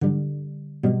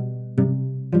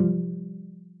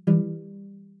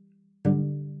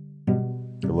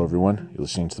Hello, everyone. You're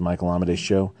listening to the Michael Amade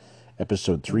Show,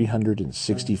 episode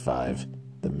 365,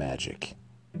 The Magic.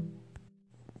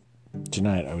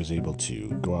 Tonight, I was able to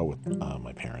go out with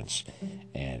my parents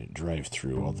and drive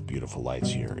through all the beautiful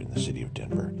lights here in the city of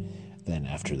Denver. Then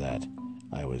after that,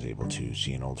 I was able to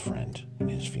see an old friend and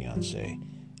his fiance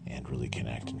and really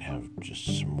connect and have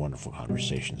just some wonderful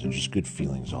conversations and just good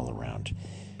feelings all around.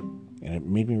 And it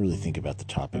made me really think about the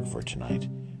topic for tonight,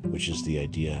 which is the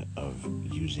idea of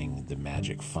using the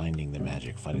magic, finding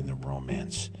the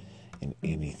romance in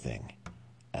anything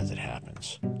as it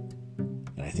happens.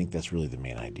 And I think that's really the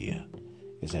main idea,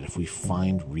 is that if we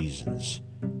find reasons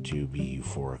to be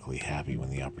euphorically happy when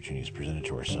the opportunity is presented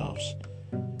to ourselves,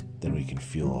 then we can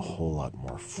feel a whole lot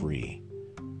more free,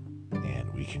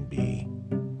 and we can be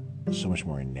so much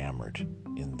more enamored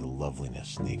in the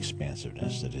loveliness and the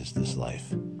expansiveness that is this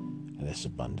life and this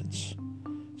abundance.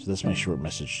 So that's my short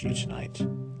message to you tonight.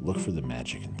 Look for the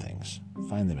magic in things,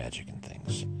 find the magic in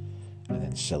things, and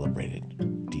then celebrate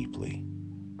it deeply.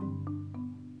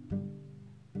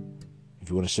 If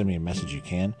you want to send me a message, you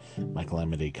can.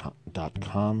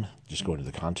 michaelamade.com. Just go into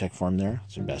the contact form there.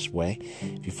 It's the best way.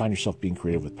 If you find yourself being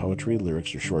creative with poetry,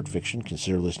 lyrics, or short fiction,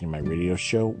 consider listening to my radio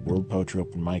show, World Poetry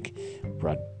Open Mic,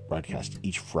 broadcast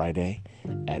each Friday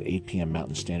at 8 p.m.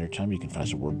 Mountain Standard Time. You can find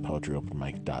us at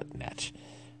worldpoetryopenmic.net.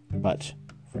 But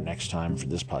for next time, for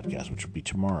this podcast, which will be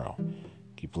tomorrow,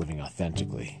 keep living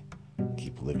authentically,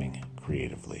 keep living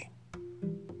creatively.